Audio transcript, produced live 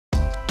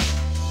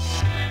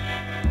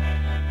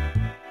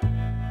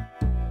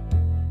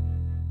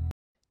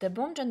The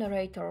BOM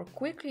generator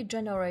quickly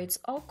generates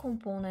all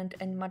component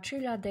and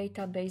material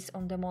data based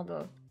on the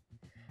model.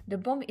 The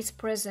BOM is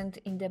present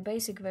in the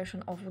basic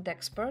version of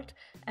WOODEXPERT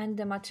and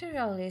the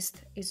material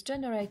list is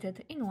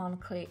generated in one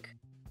click.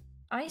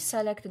 I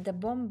select the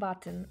BOM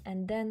button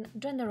and then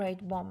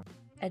Generate BOM.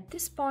 At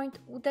this point,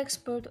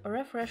 WOODEXPERT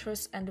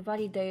refreshes and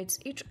validates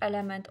each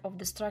element of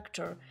the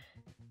structure,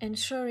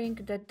 ensuring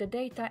that the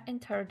data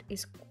entered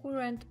is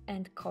current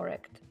and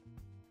correct.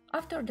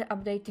 After the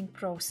updating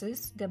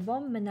process, the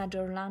BOM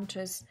Manager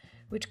launches,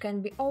 which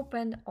can be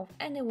opened on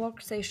any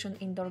workstation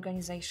in the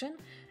organization,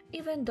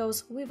 even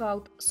those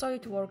without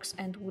SolidWorks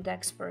and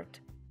WOODEXPERT.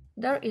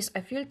 There is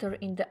a filter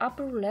in the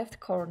upper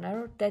left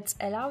corner that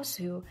allows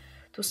you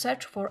to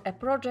search for a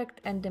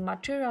project and the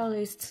material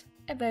lists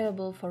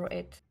available for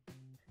it.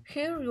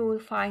 Here you will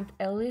find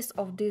a list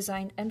of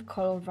design and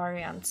color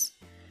variants.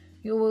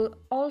 You will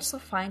also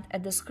find a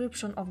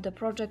description of the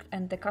project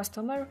and the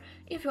customer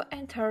if you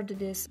entered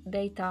this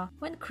data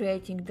when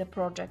creating the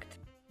project.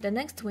 The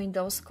next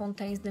window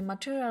contains the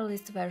material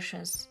list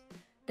versions.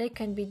 They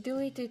can be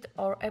deleted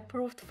or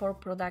approved for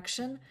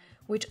production,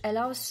 which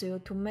allows you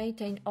to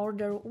maintain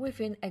order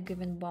within a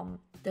given BOM.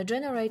 The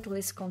Generate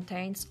list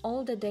contains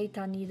all the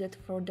data needed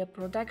for the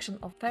production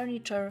of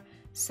furniture,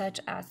 such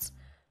as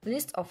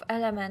list of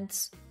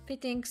elements,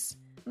 fittings,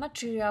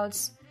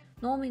 materials,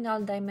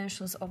 nominal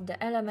dimensions of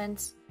the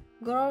elements,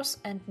 gross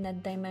and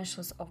net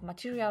dimensions of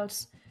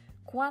materials,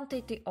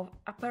 quantity of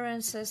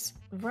appearances,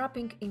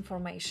 wrapping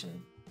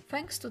information.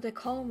 Thanks to the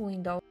column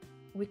window,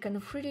 we can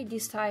freely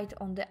decide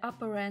on the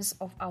appearance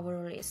of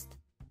our list.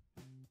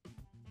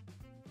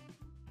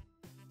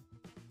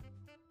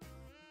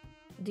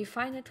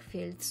 Defined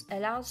fields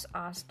allows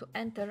us to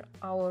enter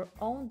our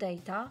own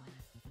data,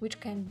 which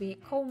can be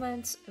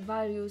comments,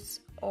 values,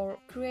 or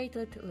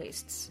created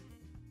lists.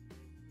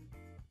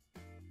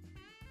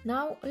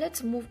 Now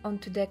let's move on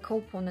to the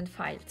component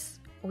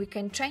files. We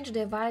can change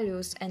the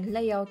values and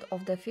layout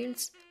of the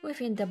fields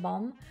within the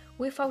BOM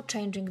without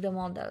changing the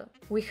model.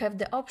 We have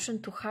the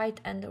option to hide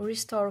and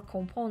restore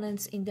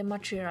components in the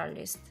material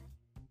list.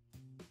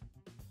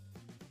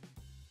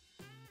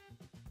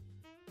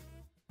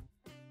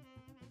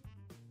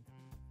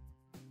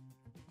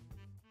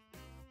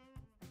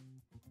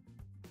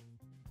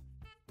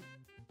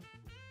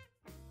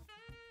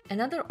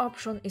 Another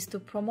option is to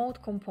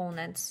promote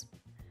components.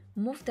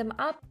 Move them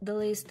up the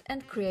list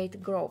and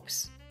create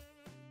groups.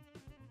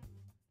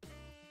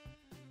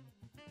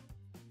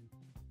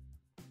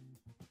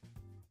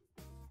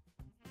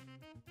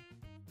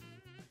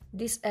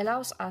 This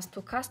allows us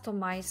to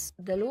customize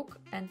the look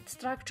and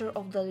structure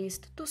of the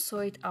list to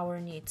suit our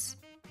needs.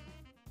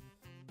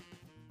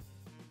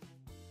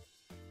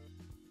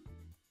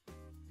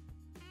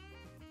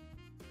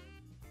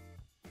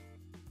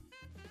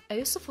 A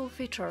useful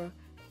feature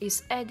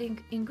is adding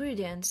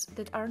ingredients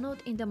that are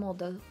not in the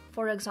model,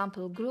 for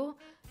example glue,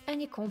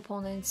 any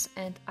components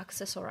and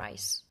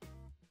accessories.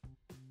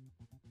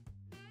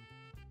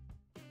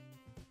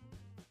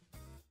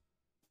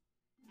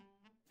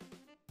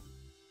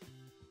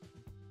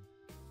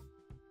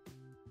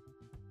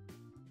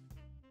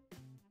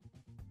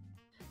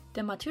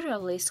 The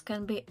material list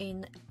can be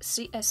in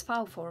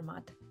CSV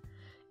format.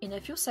 In a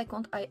few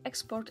seconds I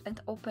export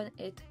and open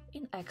it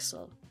in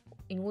Excel.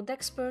 In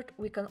WOODEXPERT,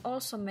 we can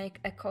also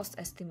make a cost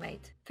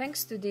estimate.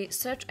 Thanks to the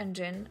search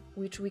engine,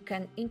 which we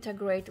can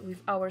integrate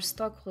with our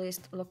stock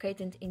list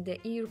located in the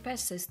ERP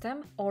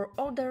system or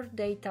other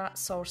data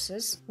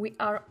sources, we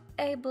are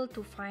able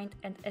to find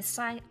and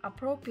assign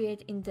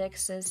appropriate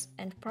indexes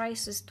and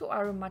prices to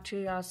our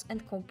materials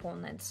and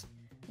components.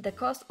 The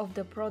cost of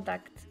the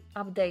product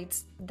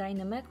updates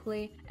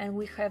dynamically, and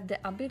we have the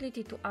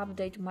ability to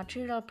update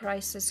material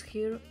prices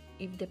here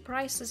if the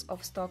prices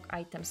of stock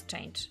items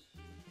change.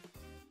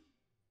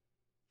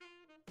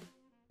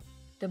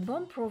 The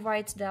BOM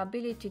provides the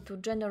ability to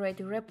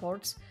generate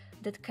reports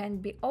that can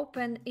be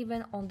opened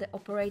even on the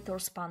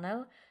operator's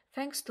panel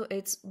thanks to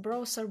its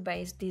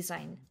browser-based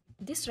design.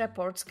 These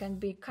reports can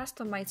be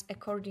customized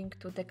according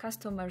to the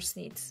customer's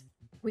needs.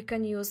 We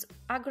can use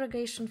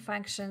aggregation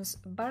functions,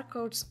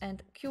 barcodes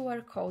and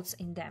QR codes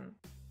in them.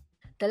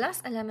 The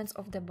last element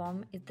of the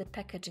BOM is the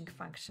packaging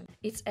function.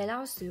 It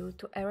allows you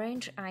to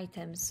arrange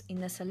items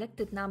in a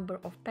selected number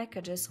of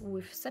packages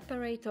with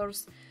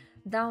separators,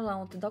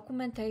 download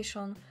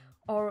documentation,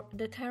 or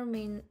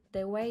determine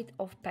the weight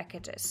of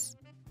packages.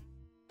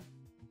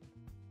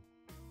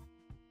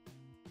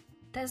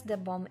 Test the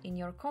BOM in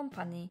your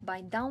company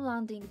by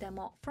downloading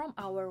demo from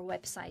our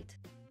website.